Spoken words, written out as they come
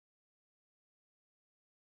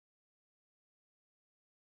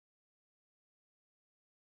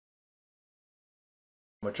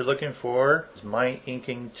What you're looking for is My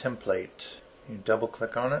Inking Template. You double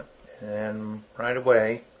click on it, and right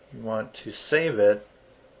away you want to save it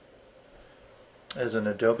as an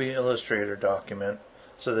Adobe Illustrator document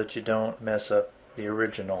so that you don't mess up the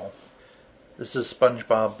original. This is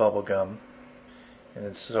SpongeBob Bubblegum, and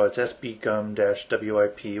it's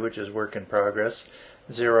SBGum-WIP, which is work in progress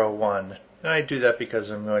 01. And I do that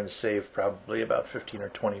because I'm going to save probably about 15 or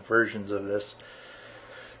 20 versions of this,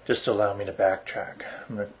 just to allow me to backtrack.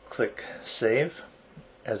 I'm going to click Save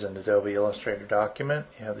as an Adobe Illustrator document.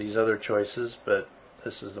 You have these other choices, but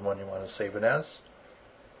this is the one you want to save it as.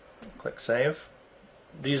 Click Save.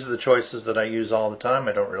 These are the choices that I use all the time.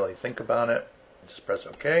 I don't really think about it. Just press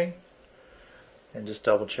OK. And just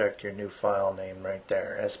double check your new file name right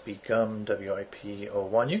there,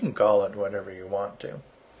 SBGum-WIP01. You can call it whatever you want to.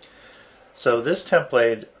 So this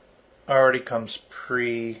template already comes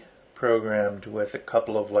pre-programmed with a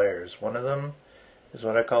couple of layers. One of them is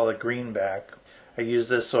what I call a greenback. I use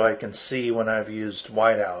this so I can see when I've used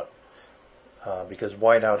whiteout, because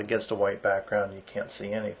whiteout against a white background you can't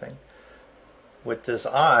see anything. With this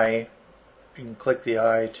eye, you can click the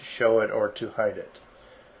eye to show it or to hide it.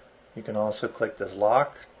 You can also click this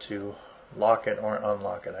lock to lock it or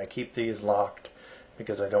unlock it. I keep these locked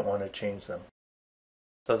because I don't want to change them.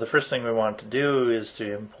 So the first thing we want to do is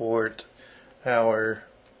to import our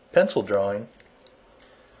pencil drawing.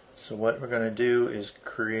 So what we're going to do is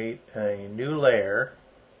create a new layer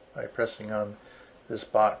by pressing on this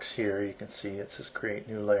box here. You can see it says Create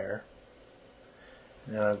New Layer.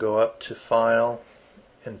 And then I'll go up to File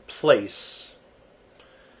and Place.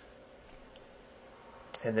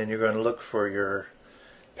 And then you're going to look for your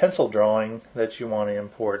pencil drawing that you want to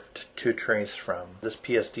import to trace from. This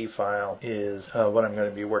PSD file is what I'm going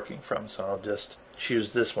to be working from, so I'll just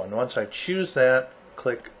choose this one. Once I choose that,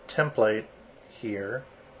 click Template here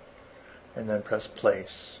and then press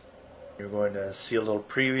Place. You're going to see a little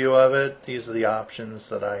preview of it. These are the options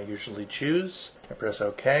that I usually choose. I press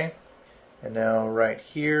OK, and now right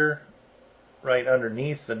here, right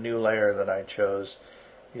underneath the new layer that I chose,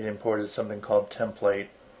 it imported something called Template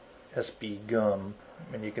SBGum,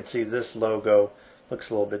 and you can see this logo looks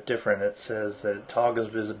a little bit different. It says that it toggles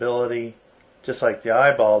visibility just like the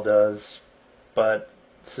eyeball does, but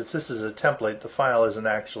since this is a template, the file isn't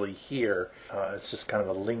actually here. It's just kind of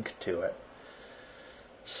a link to it.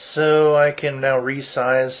 So I can now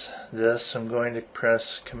resize this. I'm going to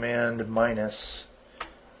press Command minus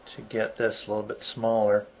to get this a little bit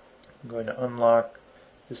smaller. I'm going to unlock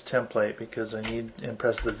this template because I need, and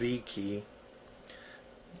press the V key,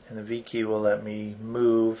 and the V key will let me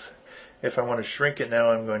move. If I want to shrink it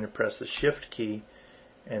now, I'm going to press the Shift key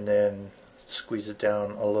and then squeeze it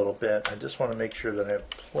down a little bit. I just want to make sure that I have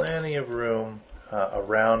plenty of room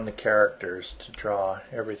around the characters to draw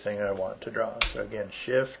everything I want to draw. So again,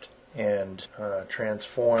 Shift and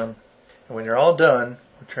transform. And when you're all done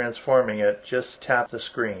with transforming it, just tap the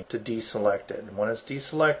screen to deselect it. And when it's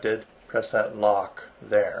deselected, press that lock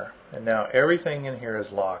there. And now everything in here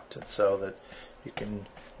is locked, and so that you can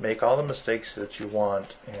make all the mistakes that you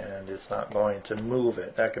want and it's not going to move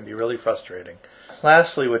it. That can be really frustrating.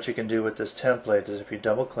 Lastly, what you can do with this template is if you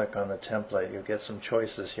double click on the template, you'll get some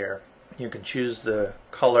choices here. You can choose the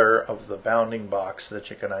color of the bounding box so that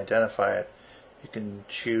you can identify it. You can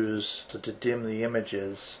choose to dim the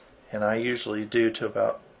images, and I usually do to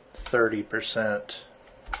about 30%.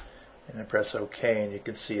 And I press OK, and you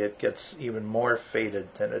can see it gets even more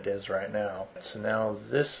faded than it is right now. So now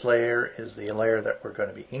this layer is the layer that we're going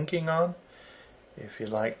to be inking on. If you'd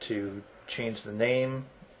like to change the name,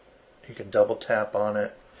 you can double tap on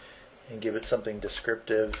it and give it something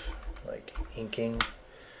descriptive like inking,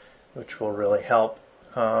 which will really help.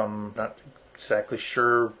 Not exactly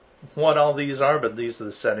sure what all these are, but these are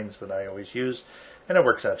the settings that I always use, and it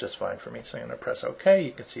works out just fine for me. So I'm going to press OK.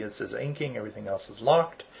 You can see it says inking, everything else is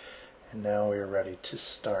locked. And now we are ready to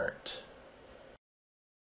start.